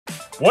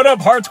What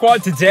up, Heart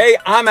Squad? Today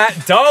I'm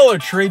at Dollar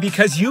Tree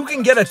because you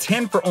can get a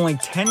tin for only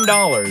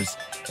 $10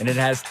 and it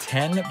has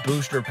 10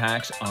 booster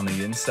packs on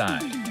the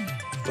inside.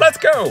 Let's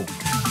go!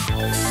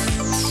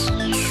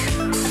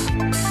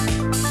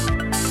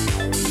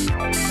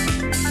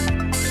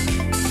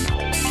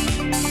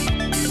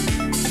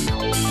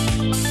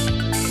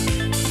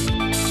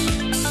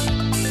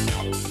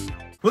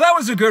 Well, that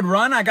was a good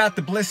run. I got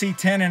the Blissey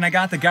tin and I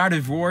got the Garde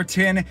d'Ivoire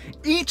tin.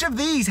 Each of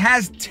these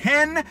has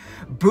 10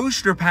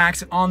 booster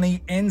packs on the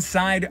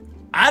inside.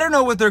 I don't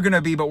know what they're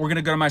gonna be, but we're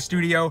gonna go to my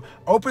studio,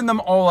 open them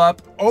all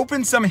up,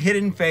 open some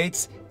hidden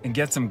fates, and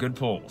get some good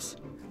pulls.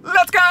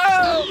 Let's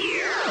go!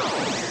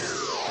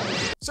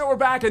 So we're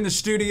back in the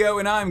studio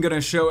and I'm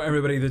gonna show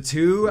everybody the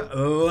two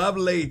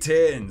lovely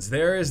tins.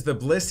 There is the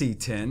Blissey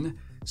tin.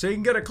 So you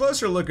can get a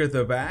closer look at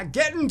the back.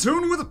 Get in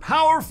tune with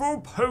powerful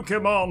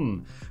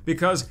Pokemon.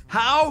 Because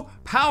how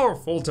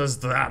powerful does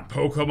that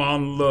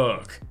Pokemon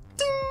look?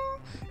 Ding!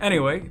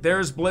 Anyway,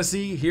 there's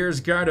Blissey, here's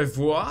Garde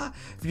d'Ivoire.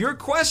 Your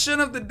question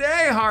of the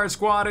day, Heart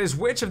Squad, is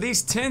which of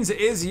these tins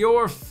is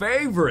your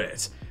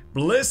favorite?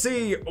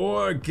 Blissey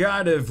or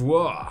Garde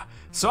d'Ivoire?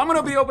 So I'm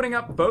gonna be opening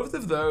up both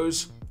of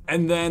those,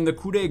 and then the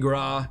coup de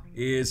grace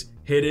is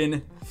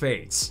Hidden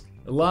Fates.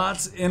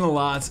 Lots and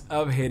lots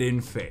of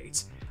Hidden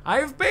Fates.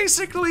 I've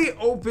basically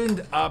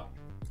opened up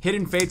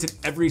Hidden Fates in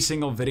every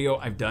single video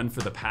I've done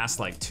for the past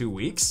like 2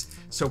 weeks.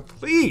 So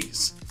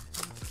please,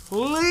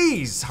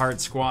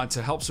 Heart Squad,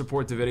 to help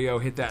support the video,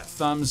 hit that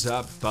thumbs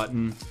up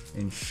button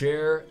and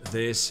share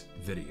this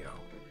video.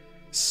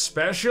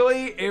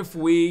 Especially if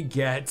we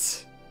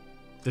get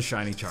the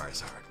shiny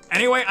Charizard.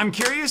 Anyway, I'm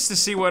curious to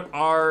see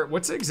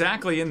what's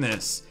exactly in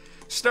this.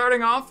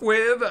 Starting off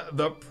with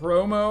the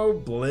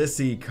promo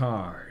Blissey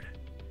card.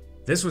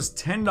 This was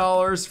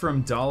 $10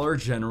 from Dollar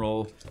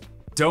General.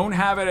 Don't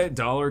have it at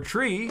Dollar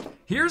Tree.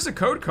 Here's a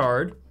code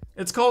card.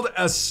 It's called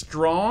a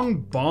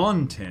Strong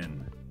Bond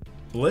Tin.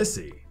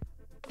 Blissey.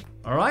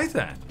 All right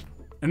then.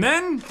 And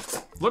then,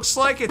 looks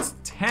like it's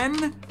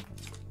 $10.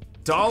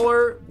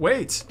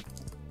 Wait.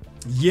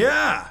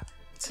 Yeah.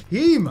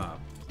 Team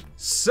Up.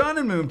 Sun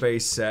and Moon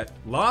base set.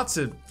 Lots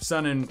of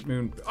Sun and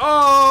Moon.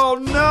 Oh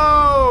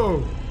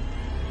no!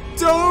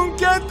 Don't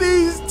get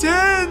these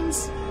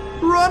tins!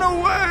 Run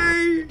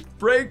away!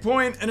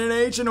 Breakpoint and an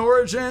Ancient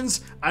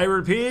Origins. I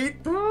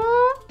repeat,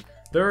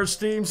 there's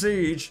Steam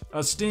Siege.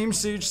 A Steam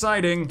Siege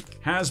sighting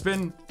has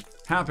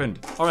happened.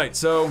 All right,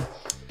 so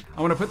I'm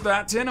gonna put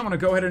that tin. I'm gonna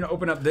go ahead and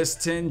open up this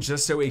tin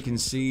just so we can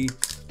see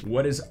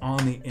what is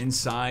on the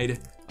inside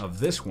of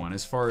this one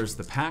as far as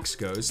the packs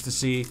goes, to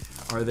see,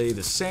 are they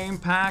the same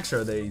packs?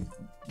 Are they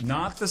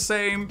not the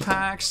same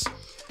packs?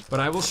 But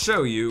I will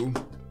show you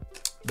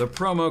the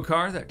promo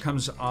card that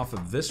comes off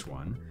of this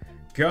one.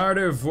 Garde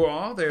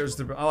d'Ivoire, there's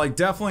the, I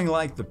definitely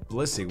like the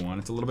Blissey one.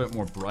 It's a little bit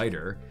more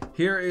brighter.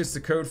 Here is the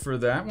code for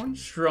that one,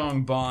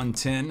 Strong Bond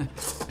tin,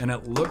 and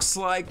it looks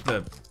like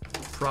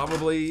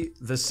probably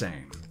the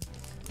same.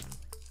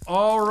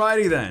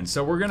 Alrighty then,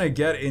 so we're gonna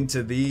get into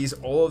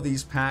all of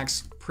these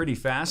packs pretty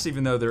fast,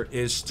 even though there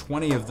is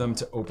 20 of them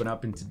to open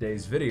up in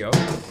today's video.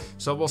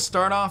 So we'll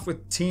start off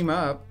with Team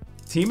Up.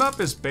 Team Up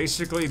is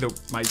basically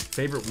my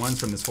favorite ones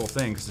from this whole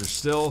thing, because there's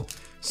still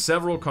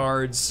several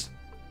cards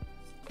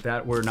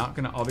that we're not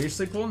gonna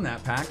obviously pull in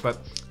that pack, but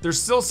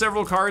there's still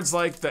several cards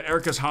like the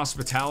Erica's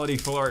Hospitality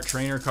Full Art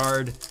Trainer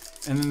card,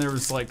 and then there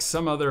was like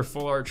some other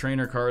Full Art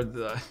Trainer card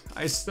that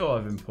I still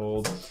haven't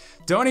pulled.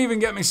 Don't even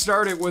get me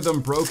started with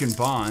Unbroken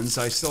Bonds.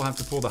 I still have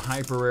to pull the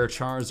Hyper Rare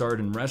Charizard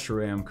and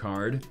Reshiram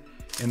card,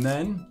 and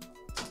then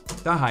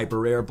the Hyper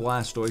Rare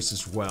Blastoise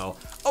as well,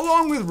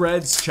 along with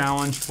Red's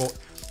Challenge Full.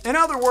 In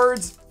other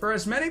words, for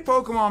as many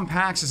Pokemon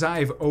packs as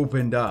I've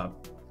opened up,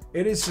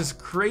 it is just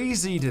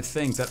crazy to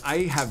think that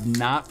I have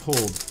not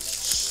pulled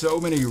so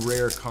many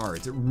rare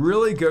cards. It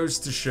really goes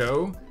to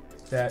show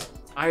that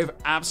I have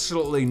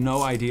absolutely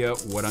no idea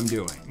what I'm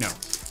doing. No,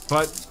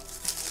 but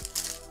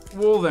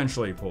we'll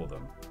eventually pull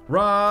them.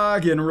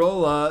 Rock and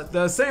Rolla,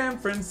 the San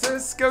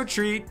Francisco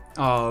treat.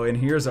 Oh, and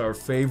here's our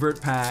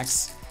favorite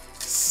packs,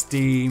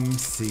 Steam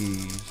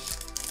Siege.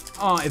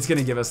 Oh, it's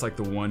gonna give us like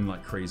the one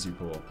like crazy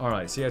pull. All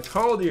right, see, I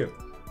told you.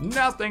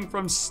 Nothing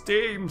from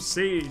Steam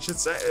Siege.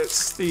 It's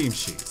Steam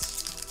Cheese.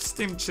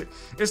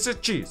 It's the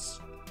cheese.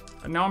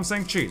 And now I'm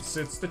saying cheese.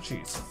 It's the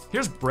cheese.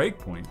 Here's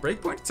Breakpoint.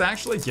 Breakpoint's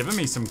actually given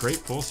me some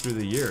great pulls through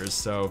the years,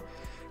 so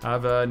I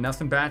have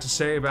nothing bad to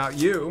say about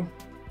you.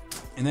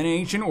 And then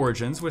Ancient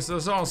Origins, which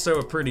is also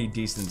a pretty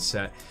decent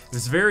set.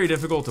 It's very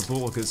difficult to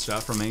pull good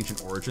stuff from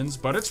Ancient Origins,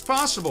 but it's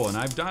possible, and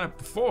I've done it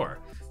before.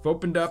 I've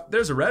opened up,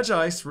 there's a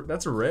Regice,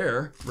 that's a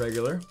rare,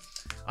 regular.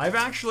 I've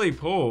actually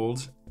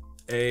pulled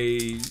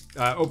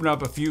opened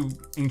up a few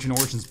Ancient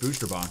Origins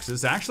booster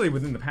boxes. Actually,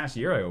 within the past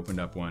year, I opened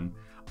up one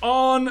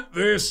on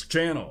this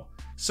channel.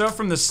 So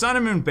from the Sun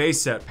and Moon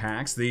base set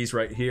packs, these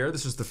right here,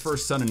 this is the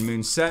first Sun and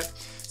Moon set.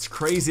 It's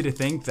crazy to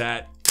think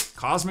that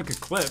Cosmic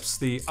Eclipse,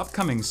 the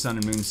upcoming Sun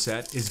and Moon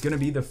set, is gonna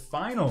be the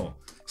final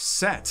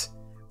set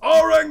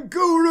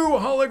Oranguru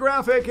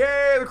holographic.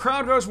 Hey, the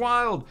crowd goes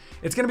wild.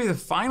 It's gonna be the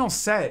final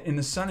set in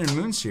the Sun and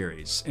Moon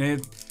series.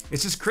 And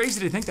it's just crazy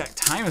to think that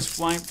time has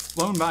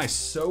flown by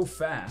so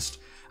fast.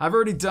 I've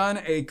already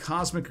done a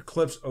Cosmic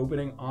Eclipse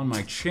opening on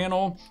my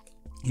channel,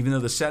 even though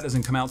the set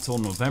doesn't come out till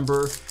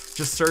November.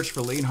 Just search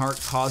for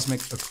Leonhart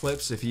Cosmic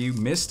Eclipse if you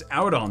missed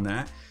out on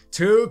that.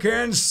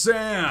 Toucan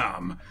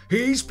Sam,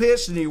 he's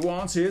pissed and he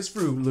wants his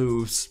Fruit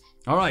Loops.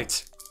 All right,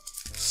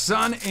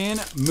 Sun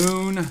and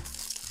Moon.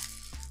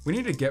 We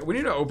need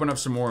to open up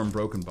some more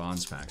Unbroken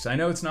Bonds packs. I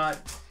know it's not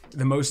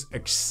the most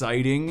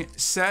exciting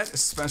set,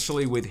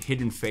 especially with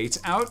Hidden Fates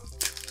out,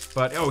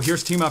 but oh,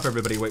 here's Team Up,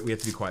 everybody. Wait, we have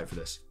to be quiet for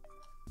this.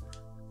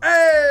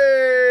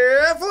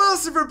 Hey,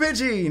 Philosopher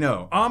Pidgey,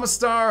 no,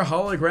 Amistar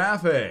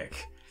holographic.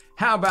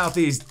 How about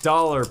these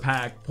dollar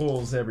pack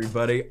pulls,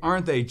 everybody?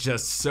 Aren't they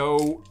just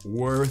so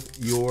worth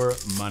your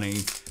money?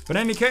 But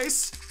in any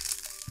case,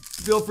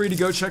 feel free to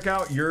go check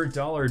out your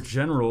Dollar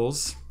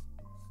Generals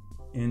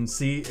and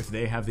see if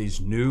they have these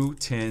new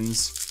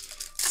tins.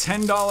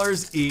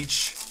 $10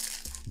 each.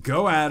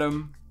 Go at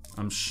them.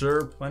 I'm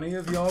sure plenty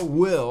of y'all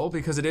will,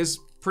 because it is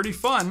pretty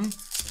fun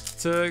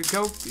to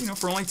go,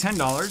 for only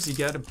 $10, you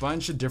get a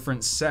bunch of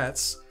different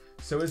sets.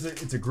 So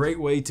it's a great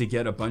way to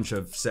get a bunch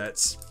of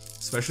sets,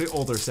 especially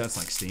older sets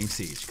like Steam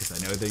Siege, because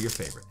I know they're your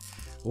favorite.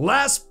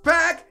 Last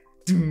pack,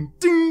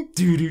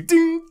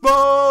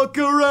 ball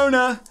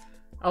Corona.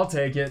 I'll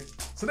take it.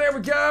 So there we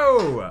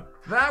go.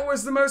 That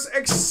was the most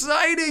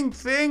exciting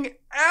thing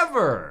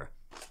ever.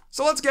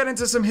 So let's get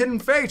into some Hidden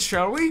Fates,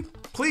 shall we?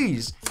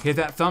 Please hit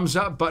that thumbs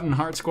up button,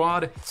 Heart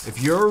Squad,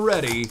 if you're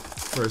ready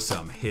for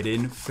some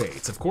Hidden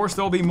Fates. Of course,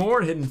 there'll be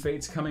more Hidden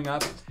Fates coming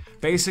up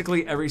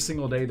basically every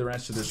single day the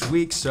rest of this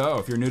week. So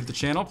if you're new to the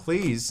channel,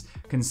 please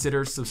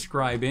consider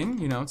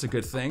subscribing. It's a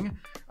good thing.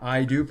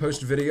 I do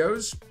post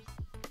videos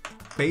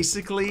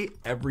basically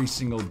every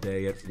single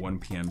day at 1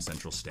 p.m.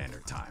 Central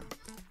Standard Time.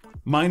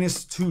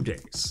 Minus 2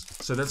 days.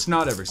 So that's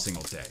not every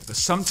single day, but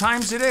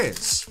sometimes it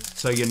is.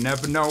 So you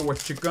never know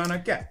what you're gonna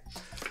get.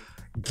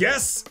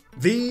 Guess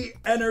the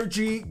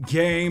energy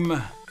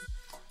game.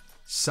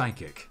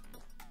 Psychic.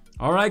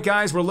 All right,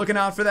 guys, we're looking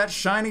out for that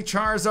shiny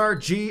Charizard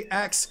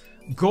GX,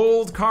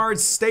 gold card,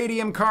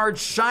 stadium card,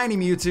 shiny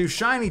Mewtwo,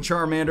 shiny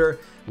Charmander.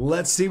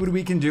 Let's see what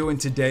we can do in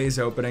today's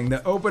opening.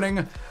 The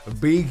opening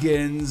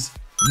begins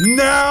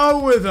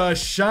now with a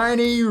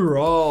shiny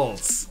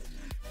Ralts.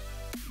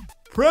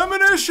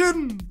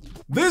 Premonition!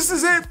 This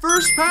is it,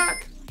 first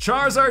pack.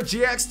 Charizard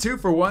GX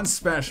 2-for-1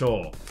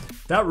 special.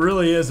 That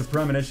really is a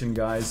premonition,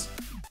 guys.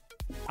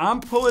 I'm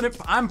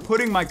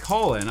putting my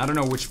call in. I don't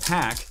know which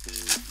pack.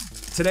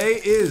 Today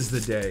is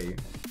the day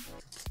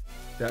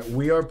that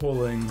we are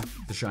pulling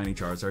the shiny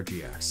Charizard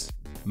GX.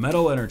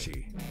 Metal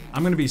Energy.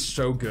 I'm gonna be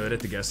so good at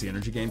the Guess the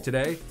Energy game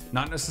today.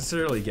 Not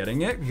necessarily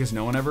getting it, because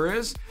no one ever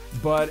is,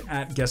 but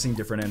at guessing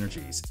different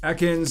energies.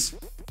 Ekans,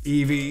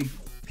 Eevee,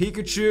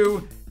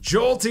 Pikachu,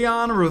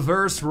 Jolteon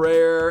reverse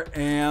rare,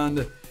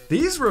 and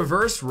these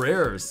reverse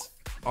rares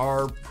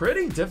are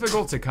pretty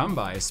difficult to come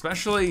by,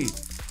 especially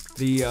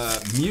the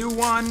Mew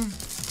one.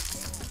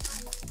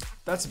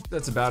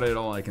 That's about it,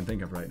 all I can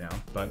think of right now.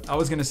 But I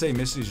was gonna say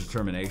Misty's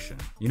Determination.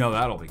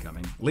 That'll be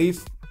coming.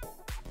 Leaf.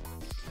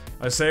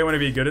 I say I want to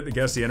be good at the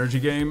Guess the Energy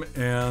game,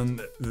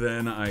 and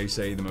then I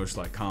say the most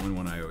common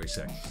one I always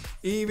say.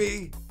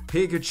 Eevee,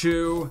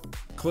 Pikachu,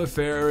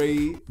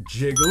 Clefairy,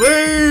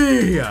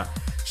 Jiggly!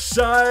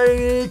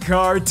 Shiny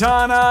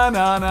Kartana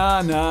na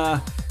na na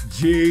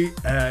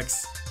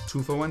GX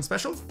 2-for-1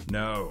 special?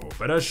 No,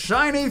 but a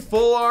shiny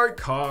full art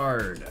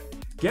card.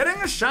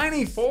 Getting a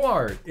shiny full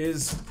art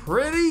is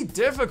pretty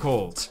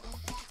difficult.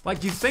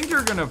 You think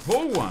you're gonna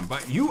pull one,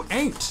 but you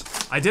ain't.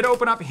 I did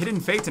open up Hidden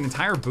Fates, an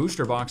entire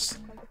booster box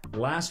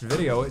last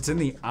video. It's in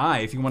the eye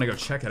if you want to go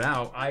check it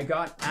out. I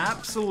got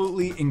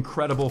absolutely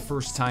incredible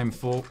first time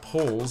full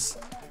pulls,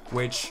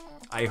 which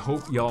I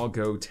hope y'all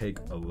go take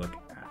a look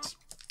at,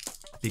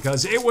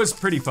 because it was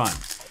pretty fun.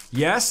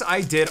 Yes,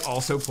 I did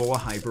also pull a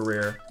hyper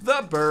rare,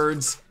 the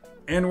birds,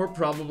 and we're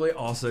probably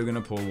also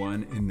gonna pull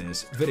one in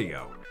this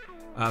video.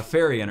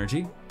 Fairy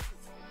Energy.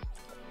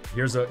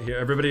 Here,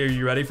 everybody, are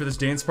you ready for this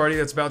dance party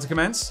that's about to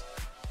commence?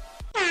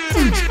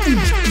 Okay,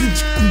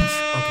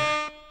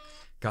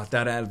 got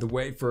that out of the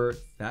way for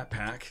that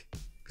pack,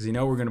 because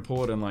we're gonna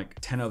pull it in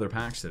 10 other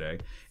packs today.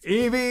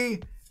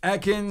 Eevee,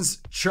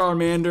 Ekans,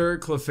 Charmander,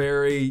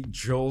 Clefairy,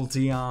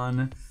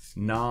 Jolteon,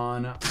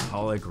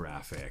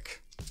 non-holographic.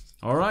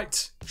 All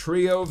right,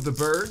 trio of the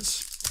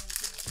birds.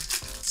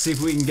 See if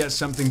we can get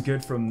something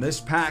good from this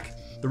pack.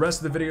 The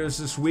rest of the videos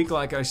this week,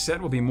 like I said,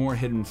 will be more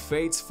Hidden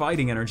Fates,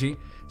 Fighting Energy.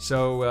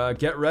 So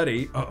get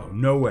ready. Uh-oh,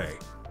 no way.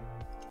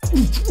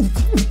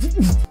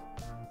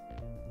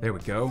 There we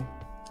go.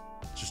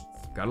 Just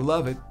gotta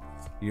love it.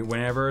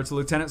 Whenever it's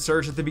Lieutenant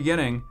Surge at the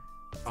beginning,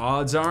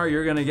 odds are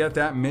you're gonna get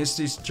that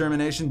Misty's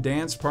Determination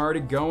dance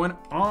party going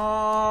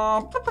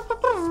on.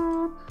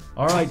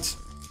 All right,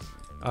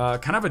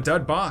 kind of a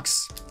dud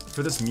box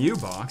for this Mew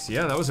box.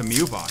 Yeah, that was a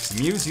Mew box.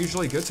 Mew's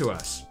usually good to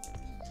us.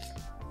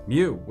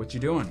 Mew, what you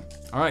doing?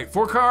 All right,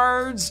 4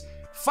 cards.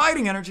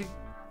 Fighting Energy,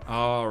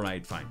 All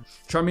right, fine.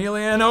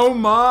 Charmeleon, oh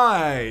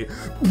my!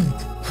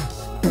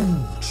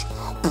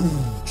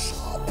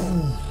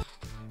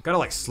 Gotta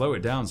like slow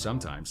it down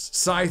sometimes.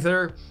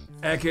 Scyther,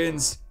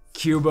 Ekans,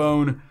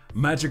 Cubone,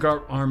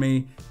 Magikarp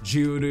Army,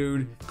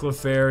 Geodude,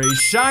 Clefairy,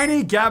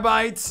 Shiny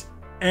Gabite,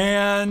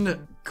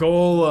 and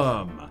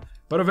Golem.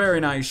 But a very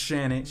nice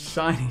shiny.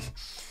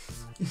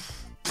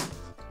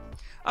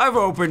 I've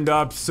opened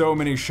up so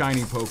many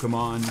shiny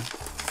Pokemon,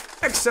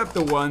 except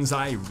the ones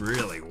I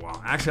really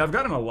want. Actually, I've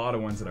gotten a lot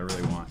of ones that I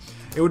really want.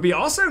 It would be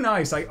also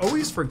nice, I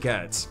always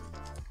forget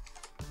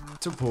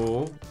to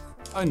pull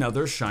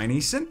another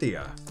shiny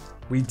Cynthia.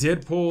 We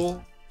did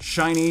pull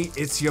shiny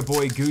It's Ya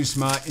Boy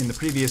Guzma in the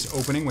previous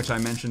opening, which I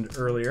mentioned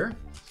earlier.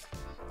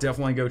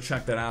 Definitely go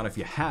check that out if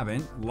you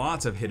haven't.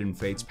 Lots of Hidden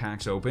Fates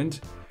packs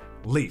opened.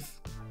 Leaf.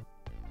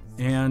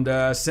 And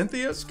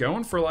Cynthia's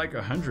going for like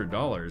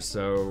 $100,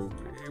 so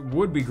it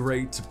would be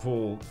great to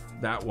pull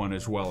that one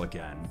as well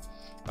again.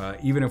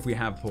 Even if we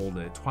have pulled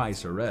it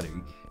twice already.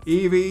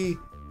 Eevee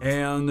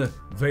and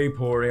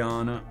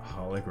Vaporeon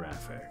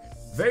holographic.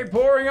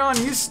 Vaporeon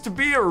used to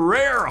be a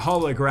rare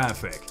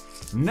holographic.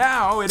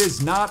 Now it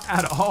is not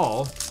at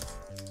all.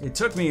 It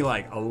took me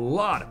like a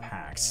lot of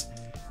packs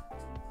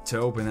to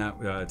open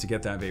that, to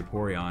get that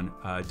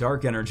Vaporeon.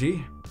 Dark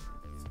Energy.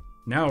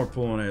 Now we're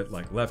pulling it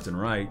like left and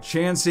right.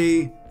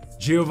 Chansey,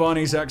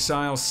 Giovanni's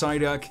Exile,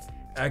 Psyduck,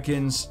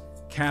 Ekans,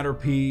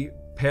 Caterpie,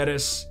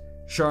 Pettis,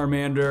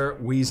 Charmander,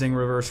 Weezing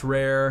Reverse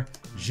Rare,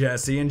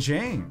 Jesse and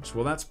James.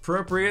 Well, that's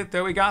appropriate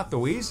that we got the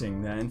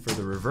Weezing then for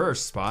the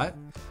reverse spot,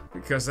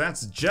 because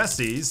that's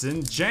Jesse's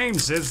and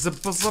James's the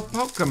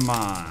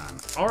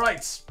Pokemon. All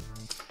right,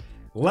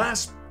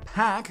 last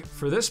pack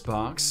for this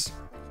box.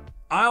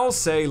 I'll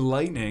say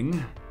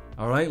Lightning.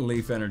 All right,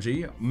 Leaf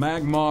Energy,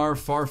 Magmar,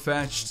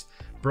 Farfetch'd,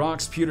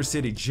 Brock's Pewter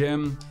City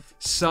Gym,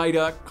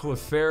 Psyduck,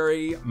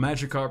 Clefairy,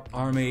 Magikarp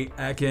Army,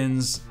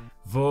 Ekans.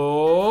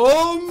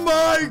 Oh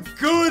my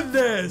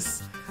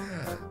goodness!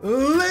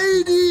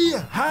 Lady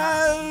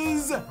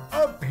has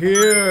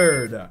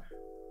appeared.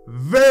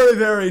 Very,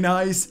 very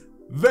nice.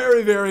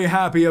 Very, very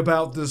happy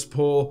about this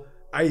pull.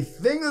 I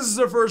think this is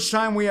the first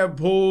time we have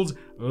pulled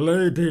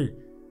Lady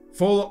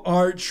Full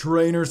Art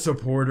Trainer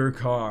Supporter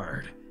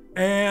card.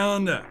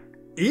 And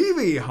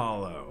Eevee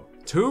Hollow.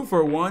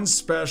 2-for-1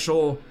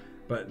 special.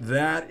 But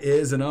that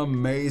is an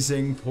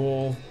amazing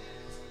pull.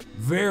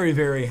 Very,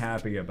 very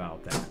happy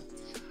about that.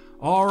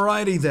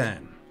 Alrighty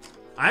then.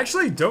 I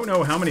actually don't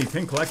know how many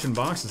pin collection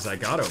boxes I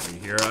got over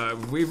here.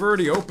 We've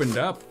already opened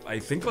up, I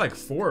think like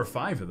 4 or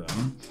 5 of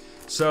them.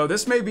 So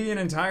this may be an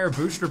entire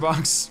booster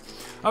box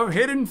of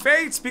Hidden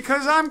Fates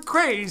because I'm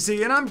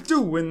crazy and I'm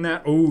doing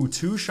that. Oh,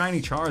 2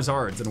 shiny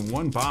Charizards in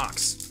 1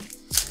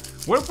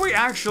 box. What if we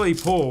actually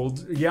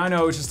pulled, yeah I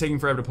know it's just taking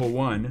forever to pull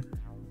 1,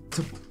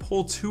 to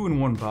pull 2 in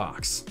 1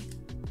 box.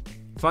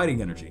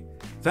 Fighting Energy.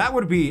 That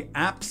would be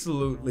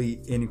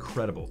absolutely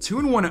incredible.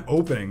 2-in-1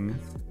 opening,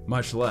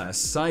 much less.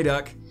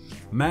 Psyduck,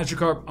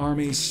 Magikarp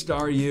Army,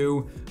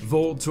 Staryu,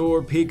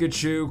 Voltorb,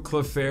 Pikachu,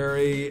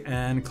 Clefairy,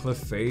 and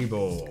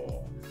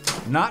Clefable.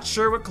 Not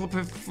sure what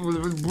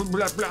Clefable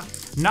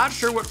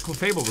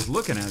was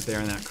looking at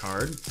there in that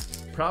card.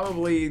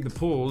 Probably the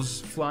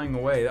pools flying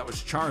away. That was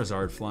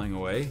Charizard flying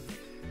away.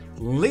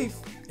 Leaf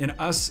and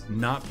us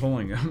not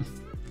pulling him.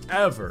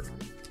 Ever.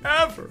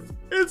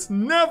 It's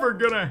never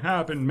gonna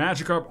happen.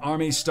 Magikarp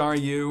Army,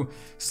 Staryu,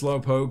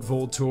 Slowpoke,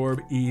 Voltorb,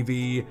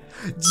 Eevee,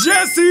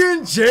 Jesse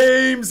and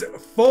James,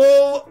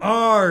 Full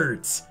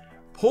Art.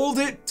 Pulled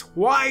it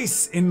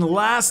twice in the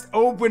last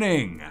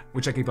opening,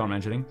 which I keep on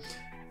mentioning.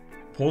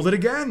 Pulled it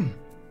again.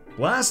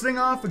 Blasting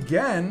off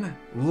again.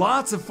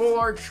 Lots of Full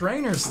Art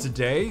trainers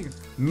today.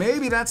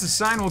 Maybe that's a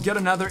sign we'll get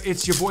another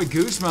It's Your Boy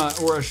Guzma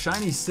or a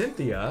shiny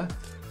Cynthia.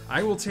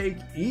 I will take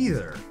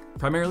either.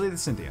 Primarily the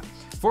Cynthia.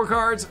 4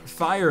 cards,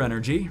 Fire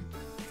Energy.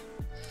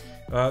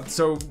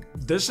 So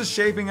this is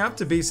shaping up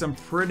to be some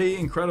pretty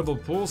incredible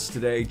pulls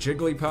today.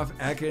 Jigglypuff,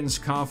 Ekans,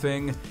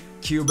 Coughing,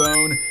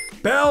 Cubone,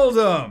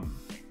 Beldum,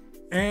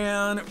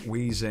 and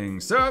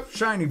Weezing. So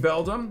shiny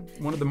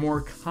Beldum, one of the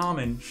more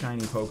common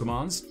shiny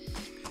Pokemons.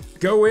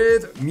 Go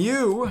with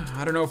Mew.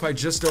 I don't know if I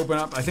just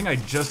opened up, I think I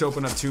just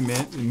opened up 2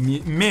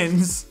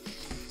 Mins.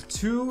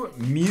 2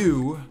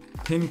 Mew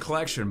pin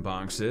collection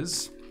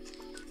boxes.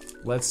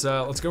 Let's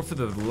go for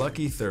the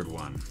lucky 3rd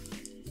one.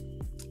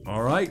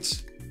 All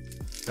right.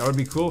 That would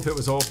be cool if it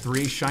was all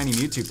 3 shiny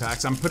Mewtwo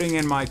packs. I'm putting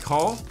in my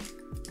call.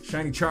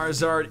 Shiny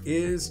Charizard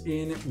is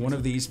in one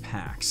of these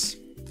packs.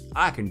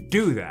 I can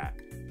do that.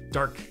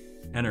 Dark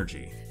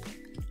Energy.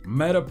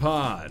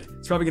 Metapod.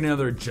 It's probably getting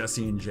another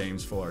Jesse and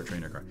James Full Art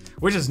Trainer card,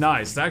 which is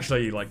nice. It's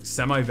actually like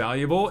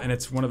semi-valuable and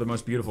it's one of the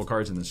most beautiful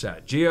cards in the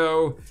set.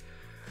 Geo.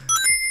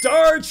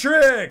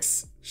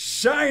 Dartrix.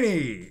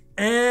 Shiny.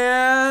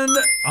 And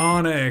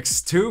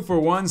Onyx.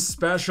 2-for-1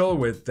 special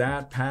with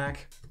that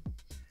pack.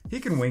 He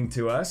can wing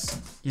to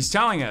us. He's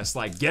telling us,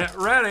 like, get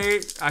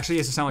ready. Actually, he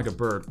has to sound like a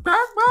bird. Get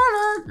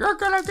ready, you're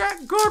gonna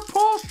get good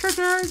pulls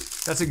today.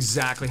 That's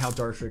exactly how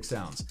Dartrix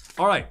sounds.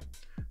 All right,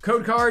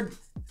 code card,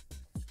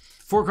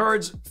 4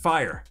 cards,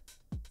 Fire.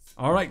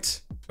 All right,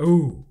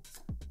 Ooh,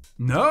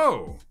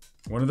 no.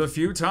 One of the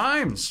few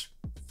times.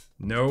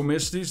 No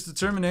Misty's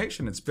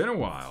Determination. It's been a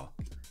while.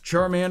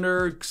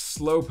 Charmander,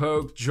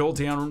 Slowpoke,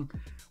 Jolteon,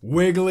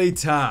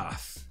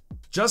 Wigglytuff.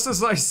 Just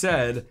as I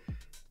said,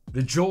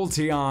 the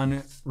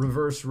Jolteon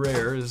reverse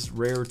rare is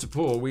rare to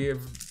pull. We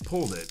have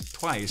pulled it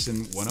twice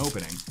in one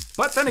opening.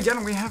 But then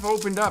again, we have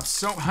opened up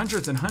so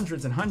hundreds and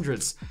hundreds and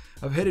hundreds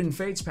of hidden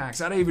Fates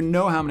packs. I don't even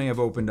know how many I've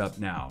opened up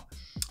now.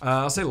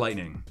 I'll say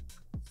Lightning.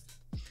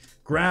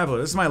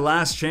 Graveler, this is my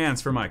last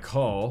chance for my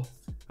call.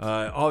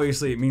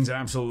 Obviously, it means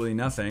absolutely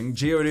nothing.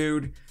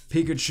 Geodude,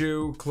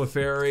 Pikachu,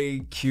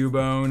 Clefairy,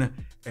 Cubone,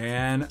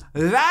 and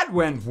that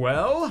went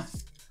well.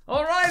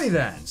 Alrighty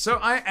then. So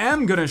I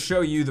am gonna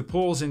show you the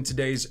pulls in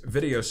today's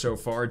video so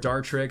far.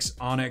 Dartrix,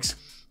 Onyx,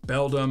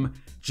 Beldum,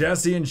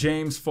 Jesse and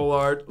James Full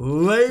Art,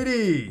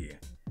 Lady.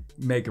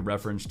 Make a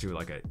reference to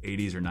like a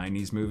 80s or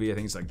 90s movie. I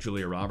think it's like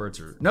Julia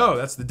Roberts or... No,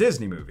 that's the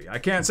Disney movie. I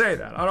can't say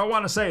that. I don't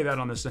want to say that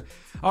on this.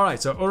 All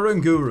right, so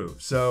Oranguru.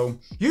 So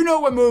you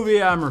know what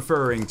movie I'm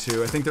referring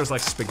to. I think there's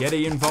like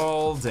spaghetti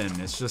involved and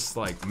it's just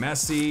like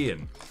messy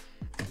and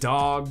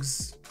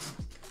dogs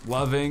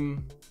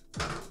loving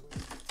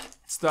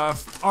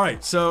stuff. All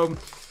right, so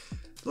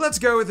let's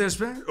go with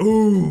this.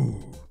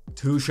 Ooh,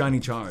 2 shiny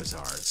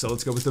Charizard. So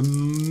let's go with the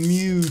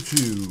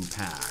Mewtwo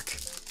pack.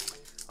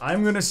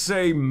 I'm gonna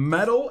say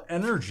Metal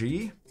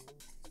Energy,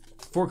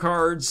 4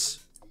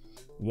 cards,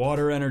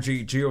 Water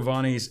Energy,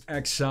 Giovanni's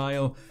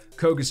Exile,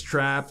 Koga's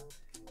Trap,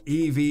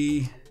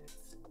 Eevee,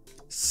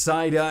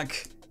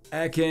 Psyduck,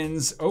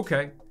 Ekans,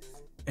 okay,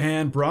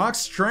 and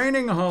Brock's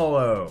Training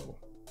Holo.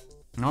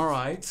 All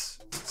right,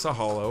 it's a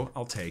holo,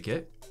 I'll take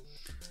it.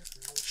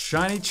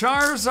 Shiny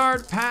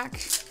Charizard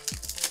pack.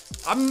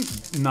 I'm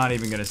not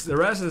even gonna, the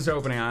rest of this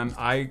opening,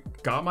 I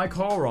got my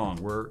call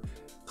wrong. We're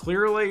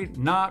clearly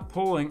not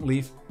pulling,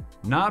 Leaf,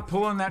 not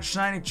pulling that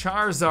shiny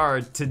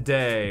Charizard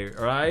today,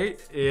 right?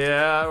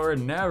 Yeah, we're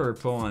never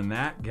pulling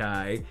that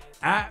guy.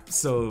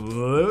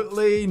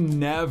 Absolutely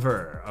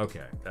never.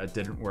 Okay, that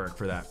didn't work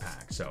for that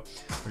pack. So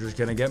we're just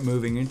gonna get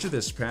moving into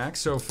this pack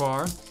so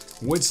far.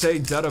 Would say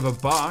dud of a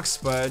box,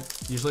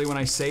 but usually when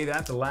I say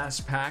that, the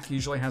last pack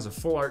usually has a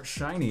full art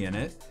shiny in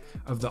it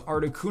of the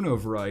Articuno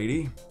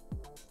variety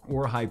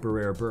or hyper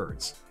rare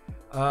birds.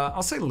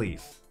 I'll say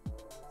Leaf.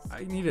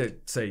 I need to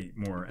say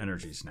more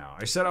energies now.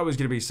 I said I was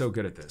gonna be so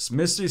good at this.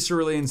 Misty,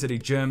 Cerulean City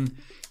Gym,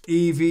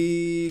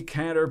 Eevee,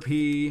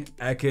 Caterpie,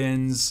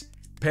 Ekans,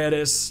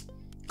 Pettis,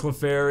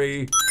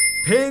 Clefairy,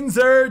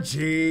 Pinsir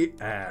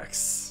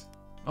GX.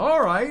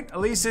 All right, at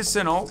least it's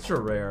an ultra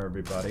rare,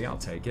 everybody. I'll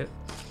take it.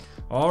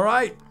 All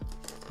right,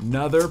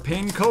 another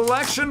pin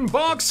collection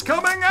box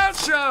coming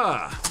at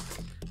ya.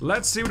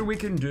 Let's see what we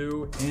can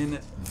do in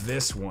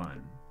this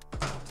one.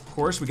 Of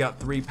course, we got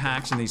 3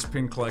 packs in these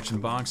pin collection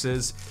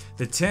boxes.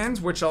 The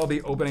TINS, which I'll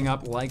be opening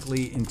up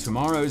likely in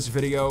tomorrow's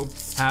video,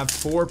 have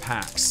 4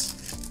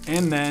 packs.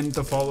 And then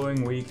the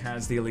following week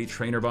has the Elite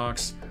Trainer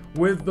box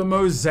with the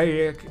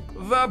Mosaic,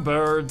 the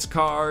Birds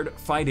card,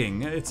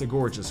 Fighting. It's a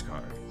gorgeous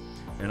card.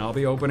 And I'll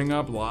be opening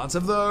up lots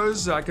of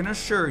those, I can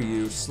assure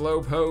you.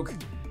 Slowpoke,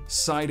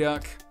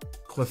 Psyduck,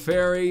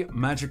 Clefairy,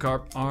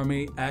 Magikarp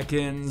Army,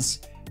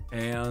 Ekans,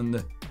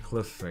 and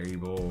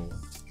Clefable.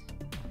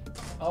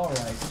 All right,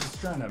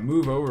 just trying to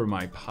move over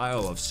my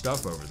pile of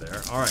stuff over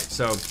there. All right,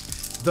 so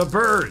the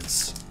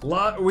birds.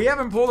 We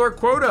haven't pulled our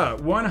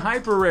quota. 1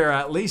 hyper rare,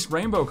 at least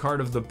rainbow card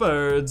of the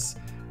birds.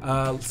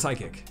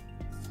 Psychic.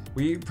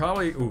 We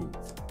probably,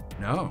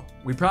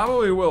 we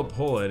probably will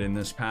pull it in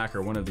this pack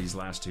or one of these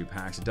last 2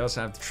 packs. It does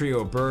have the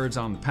trio of birds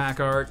on the pack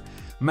art.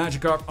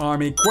 Magikarp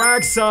Army,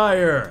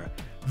 Quagsire.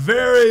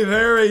 Very,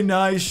 very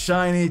nice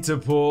shiny to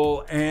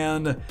pull,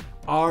 and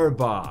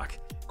Arbok.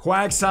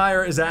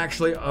 Quagsire is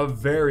actually a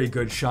very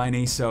good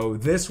shiny, so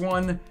this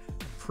one,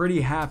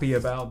 pretty happy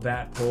about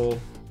that pull.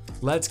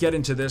 Let's get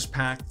into this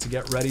pack to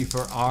get ready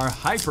for our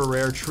hyper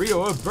rare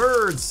trio of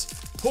birds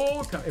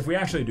pull. If we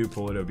actually do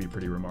pull it, it would be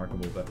pretty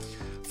remarkable, but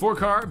 4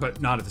 card,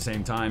 but not at the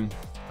same time.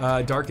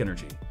 Dark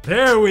Energy.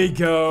 There we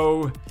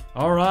go.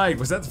 All right,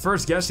 was that the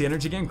first guess the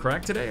energy game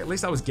correct today? At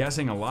least I was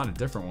guessing a lot of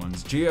different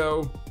ones.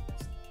 Geo,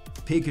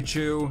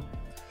 Pikachu,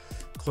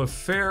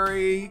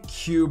 Clefairy,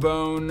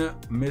 Cubone,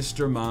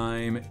 Mr.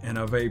 Mime, and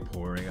a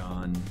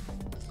Vaporeon.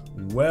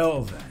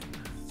 Well then,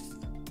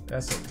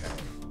 that's okay.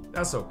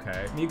 That's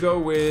okay. Me go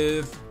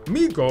with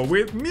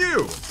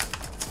Mew.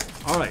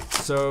 All right,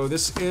 so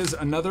this is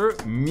another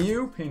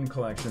Mew pin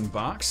collection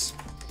box.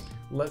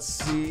 Let's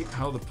see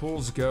how the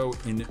pulls go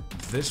in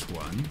this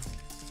one.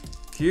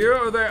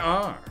 Here they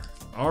are.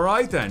 All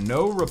right then,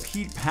 no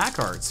repeat pack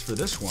arts for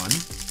this one.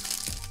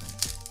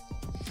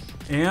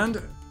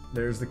 And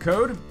there's the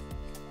code.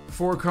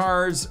 4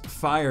 cards,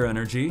 Fire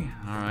Energy.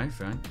 All right,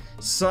 fine.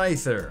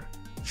 Scyther,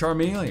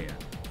 Charmeleon,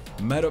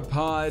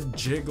 Metapod,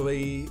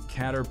 Jiggly,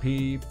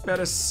 Caterpie,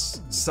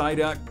 Bettis,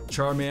 Psyduck,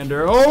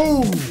 Charmander.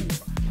 Oh!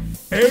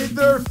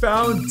 Aether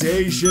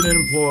Foundation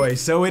employee.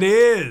 So it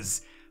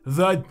is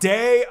the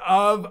day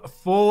of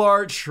full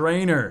art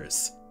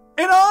trainers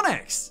in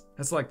Onyx.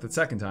 That's like the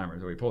second time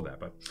that we pulled that,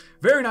 but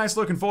very nice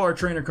looking full art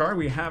trainer card.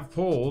 We have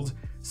pulled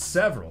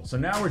several. So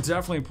now we're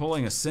definitely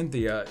pulling a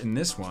Cynthia in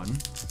this one.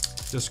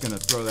 Just gonna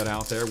throw that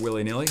out there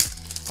willy-nilly.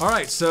 All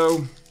right,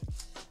 so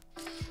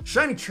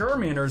Shiny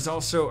Charmander is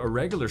also a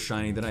regular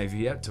shiny that I've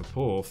yet to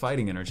pull,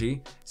 Fighting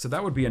Energy. So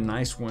that would be a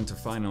nice one to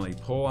finally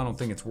pull. I don't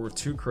think it's worth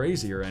too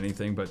crazy or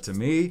anything, but to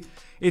me,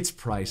 it's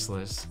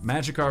priceless.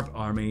 Magikarp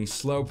Army,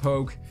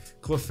 Slowpoke,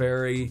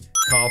 Clefairy,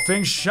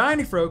 Koffing,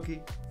 Shiny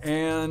Froakie,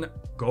 and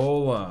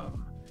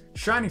Golem.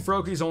 Shiny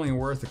Froakie's only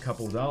worth a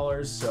couple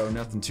dollars, so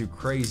nothing too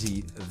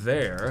crazy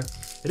there.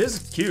 It is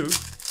cute,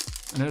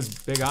 and it has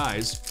big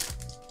eyes.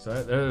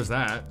 So there's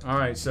that. All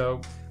right,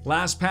 so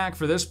last pack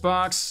for this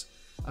box.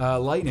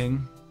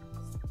 Lightning,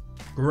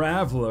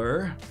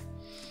 Graveler,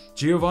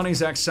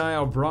 Giovanni's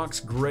Exile, Brock's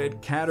Grid,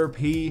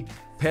 Caterpie,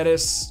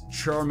 Pettis,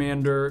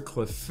 Charmander,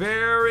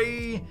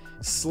 Clefairy,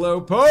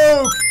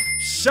 Slowpoke,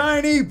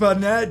 Shiny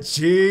Banette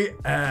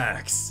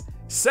GX.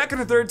 Second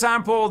or third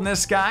time pulled in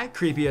this guy,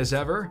 creepy as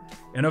ever,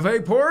 and a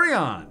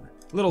Vaporeon.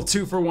 Little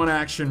 2-for-1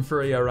 action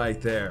for you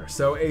right there.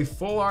 So a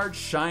full art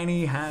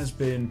shiny has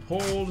been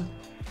pulled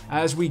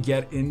as we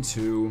get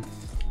into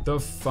the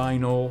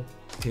final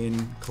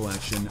pin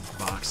collection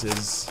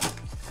boxes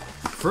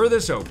for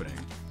this opening.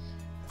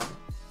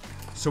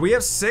 So we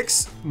have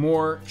 6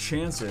 more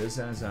chances,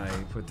 as I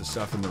put the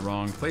stuff in the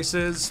wrong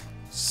places.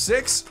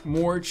 6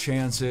 more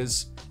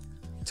chances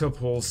to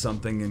pull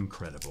something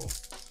incredible.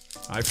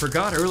 I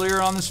forgot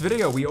earlier on this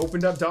video, we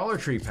opened up Dollar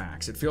Tree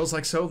packs. It feels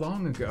like so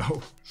long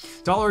ago.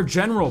 Dollar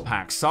General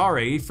packs,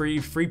 sorry, free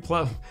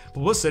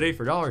publicity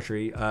for Dollar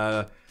Tree.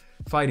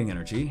 Fighting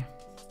Energy.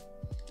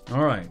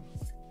 All right.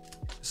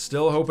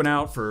 Still hoping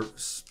out for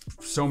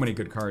so many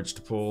good cards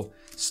to pull.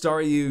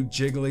 Staryu,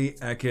 Jiggly,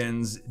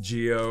 Ekans,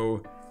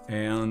 Geo,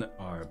 and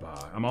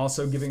Arbok. I'm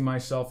also giving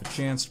myself a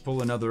chance to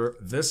pull another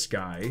this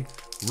guy,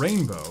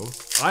 Rainbow.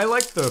 I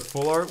like the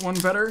full art one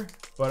better,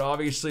 but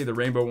obviously the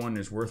Rainbow one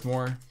is worth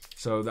more.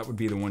 So that would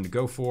be the one to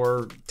go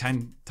for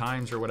 10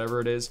 times or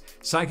whatever it is.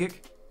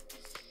 Psychic,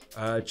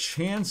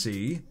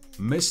 Chansey,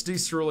 Misty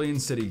Cerulean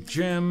City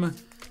Gym,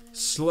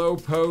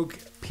 Slowpoke,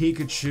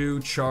 Pikachu,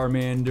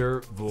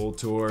 Charmander,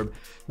 Voltorb.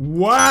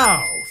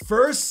 Wow!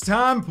 First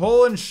time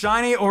pulling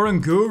shiny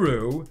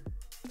Oranguru.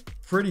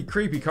 Pretty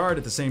creepy card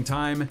at the same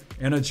time,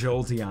 and a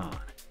Jolteon.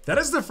 That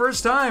is the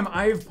first time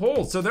I've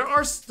pulled, so there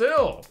are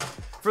still,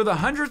 for the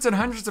hundreds and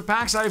hundreds of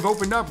packs I've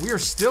opened up, we are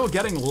still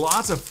getting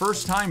lots of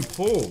first time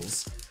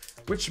pulls,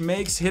 which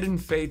makes Hidden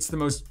Fates the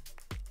most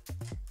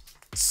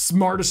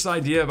smartest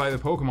idea by the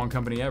Pokemon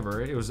Company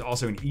ever. It was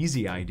also an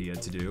easy idea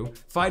to do.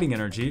 Fighting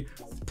Energy,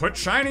 put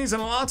shinies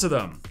in lots of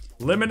them.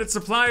 Limited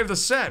supply of the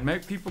set,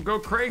 make people go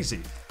crazy.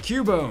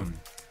 Cubone,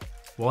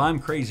 well, I'm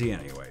crazy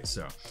anyway,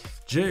 so.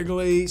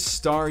 Jiggly,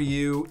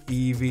 Staryu,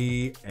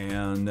 Eevee,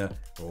 and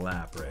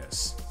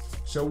Lapras.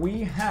 So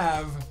we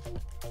have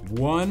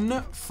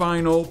one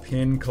final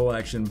pin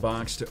collection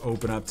box to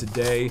open up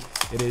today.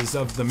 It is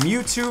of the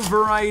Mewtwo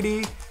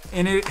variety,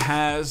 and it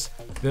has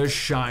the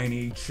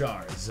shiny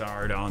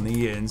Charizard on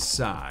the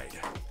inside.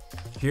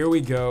 Here we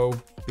go,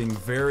 being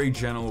very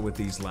gentle with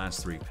these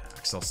last 3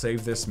 packs. I'll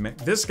save this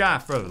guy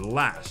for the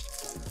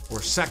last,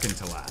 or second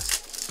to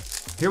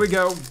last. Here we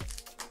go.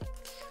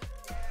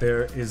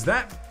 There is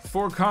that.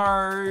 4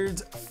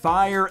 cards,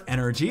 Fire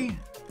Energy.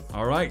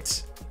 All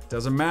right,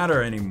 doesn't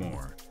matter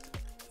anymore.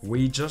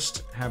 We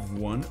just have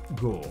one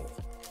goal.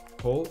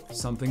 Pull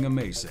something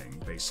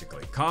amazing,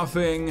 basically.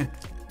 Koffing,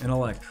 an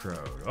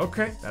Electrode.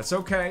 Okay, that's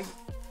okay.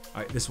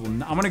 All right, I'm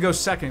gonna go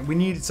second. We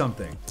need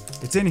something.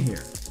 It's in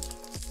here.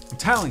 I'm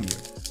telling you.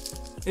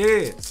 It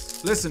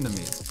is. Listen to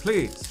me,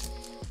 please.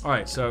 All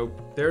right, so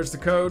there's the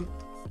code.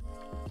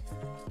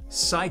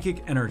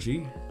 Psychic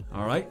Energy.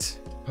 All right.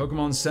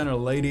 Pokemon Center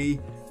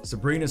Lady.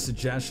 Sabrina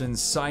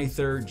Suggestions,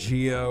 Scyther,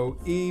 Geo,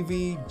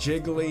 Eevee,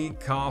 Jiggly,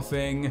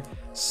 Koffing,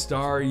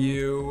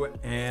 Staryu,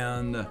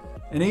 and an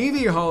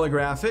Eevee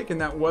holographic,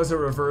 and that was a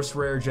reverse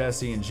rare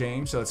Jesse and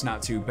James, so it's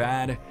not too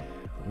bad.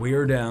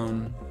 We're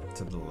down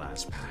to the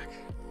last pack.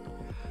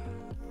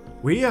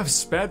 We have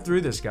sped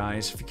through this,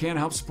 guys. If you can't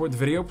help support the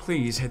video,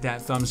 please hit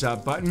that thumbs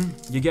up button.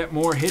 You get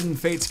more Hidden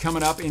Fates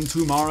coming up in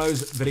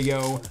tomorrow's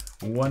video,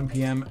 1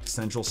 p.m.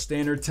 Central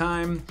Standard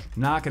Time.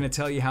 Not gonna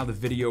tell you how the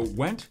video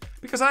went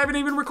because I haven't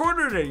even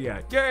recorded it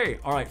yet. Yay!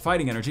 All right,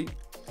 Fighting Energy.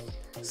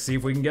 See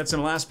if we can get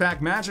some last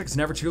pack magic. It's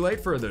never too late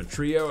for the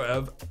trio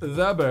of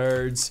the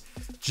birds.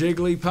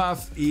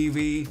 Jigglypuff,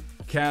 Eevee,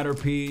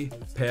 Caterpie,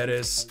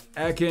 Pettis,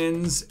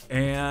 Ekans,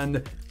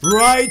 and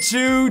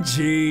Raichu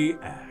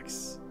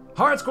GX.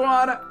 Heart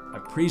Squad, I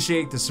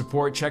appreciate the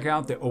support. Check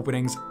out the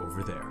openings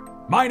over there.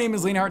 My name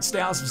is Leonhart.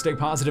 Stay awesome, stay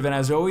positive, and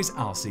as always,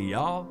 I'll see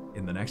y'all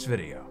in the next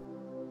video.